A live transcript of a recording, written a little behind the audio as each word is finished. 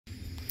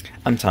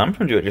I'm Tom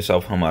from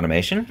Do-It-Yourself Home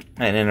Automation,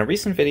 and in a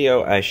recent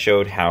video I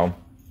showed how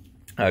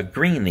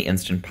green the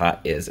Instant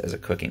Pot is as a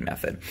cooking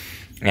method.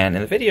 And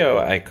in the video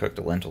I cooked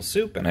a lentil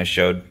soup, and I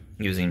showed,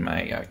 using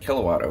my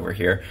kilowatt over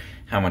here,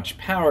 how much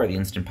power the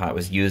Instant Pot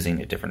was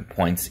using at different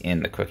points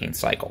in the cooking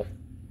cycle.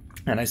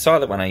 And I saw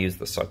that when I used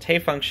the saute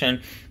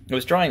function, it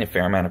was drawing a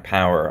fair amount of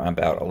power,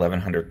 about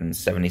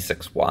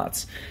 1176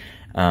 watts.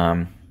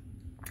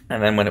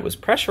 And then when it was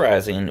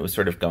pressurizing, it was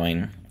sort of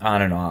going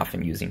on and off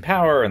and using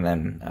power, and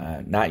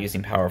then not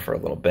using power for a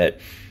little bit,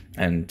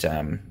 and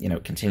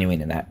continuing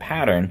in that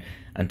pattern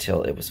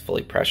until it was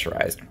fully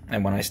pressurized.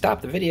 And when I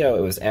stopped the video,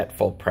 it was at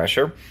full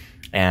pressure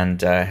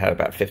and had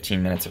about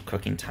 15 minutes of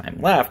cooking time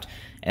left,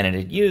 and it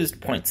had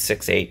used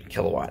 0.68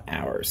 kilowatt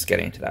hours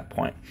getting to that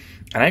point.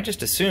 And I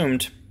just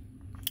assumed,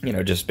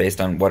 just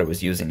based on what it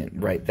was using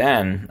right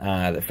then,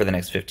 that for the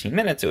next 15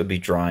 minutes it would be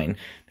drawing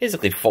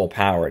basically full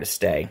power to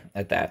stay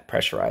at that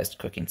pressurized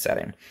cooking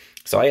setting.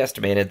 So I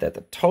estimated that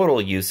the total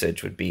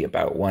usage would be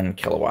about 1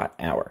 kilowatt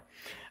hour.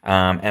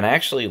 And I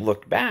actually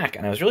looked back,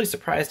 and I was really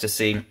surprised to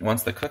see,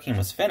 once the cooking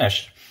was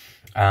finished,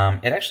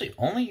 it actually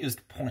only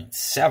used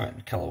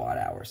 0.7 kilowatt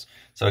hours.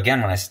 So again,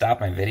 when I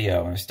stopped my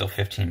video and there's still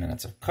 15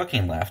 minutes of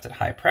cooking left at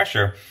high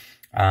pressure,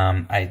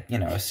 I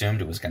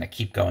assumed it was going to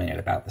keep going at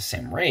about the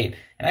same rate,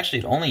 and actually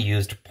it only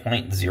used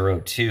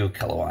 0.02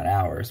 kilowatt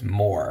hours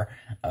more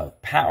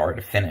of power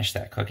to finish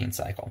that cooking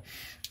cycle.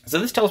 So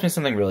this tells me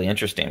something really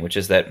interesting, which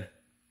is that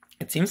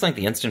it seems like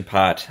the Instant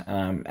Pot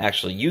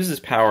actually uses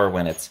power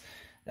when it's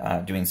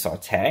doing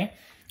saute,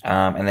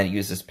 and then it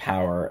uses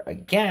power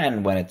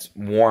again when it's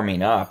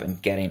warming up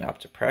and getting up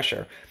to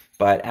pressure.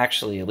 But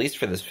actually, at least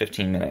for this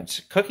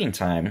 15-minute cooking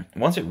time,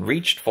 once it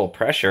reached full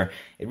pressure,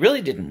 it really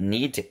didn't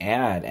need to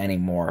add any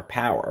more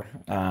power.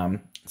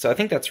 So I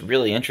think that's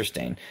really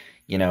interesting.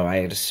 I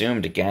had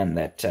assumed, again,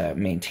 that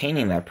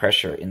maintaining that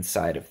pressure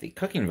inside of the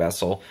cooking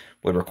vessel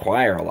would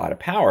require a lot of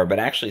power, but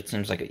actually it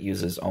seems like it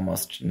uses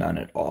almost none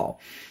at all.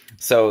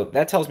 So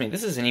that tells me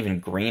this is an even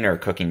greener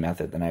cooking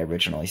method than I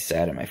originally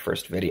said in my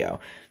first video,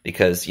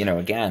 because,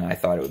 again, I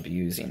thought it would be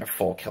using a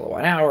full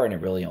kilowatt hour, and it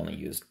really only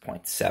used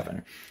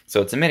 0.7.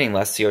 So it's emitting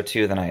less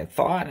CO2 than I had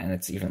thought, and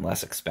it's even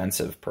less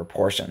expensive per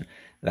portion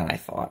than I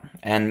thought.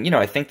 And,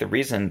 I think the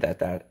reason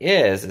that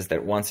is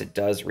that once it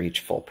does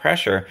reach full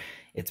pressure,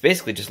 it's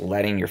basically just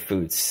letting your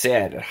food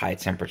sit at high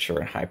temperature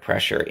and high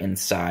pressure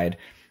inside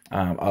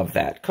of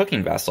that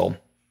cooking vessel.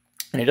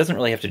 And it doesn't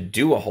really have to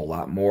do a whole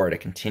lot more to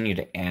continue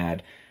to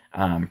add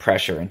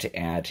pressure and to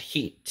add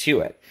heat to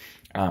it.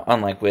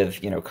 Unlike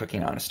with,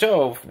 cooking on a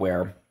stove,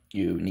 where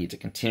you need to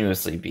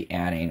continuously be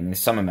adding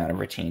some amount of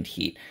retained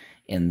heat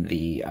in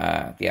the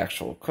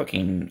actual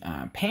cooking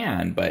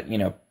pan, but,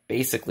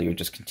 basically you're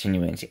just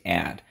continuing to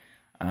add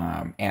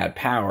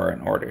power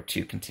in order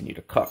to continue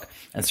to cook.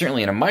 And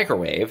certainly in a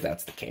microwave,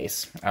 that's the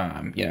case.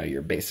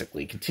 You're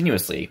basically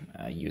continuously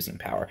using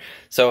power.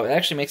 So it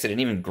actually makes it an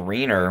even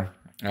greener,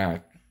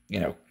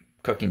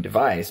 cooking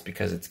device,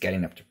 because it's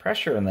getting up to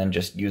pressure and then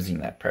just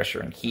using that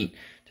pressure and heat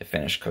to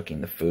finish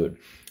cooking the food.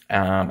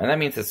 And that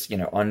means it's,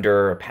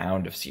 under a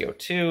pound of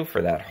CO2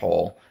 for that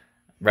whole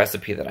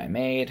recipe that I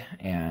made,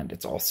 and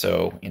it's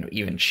also,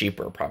 even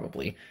cheaper,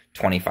 probably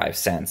 25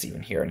 cents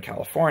even here in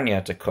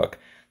California, to cook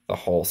the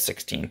whole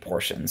 16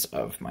 portions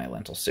of my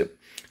lentil soup.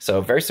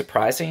 So very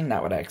surprising,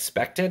 not what I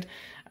expected,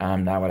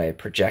 not what I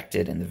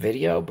projected in the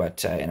video,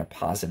 but in a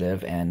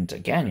positive and,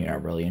 again,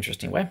 really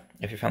interesting way.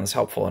 If you found this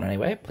helpful in any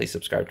way, please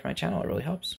subscribe to my channel. It really helps.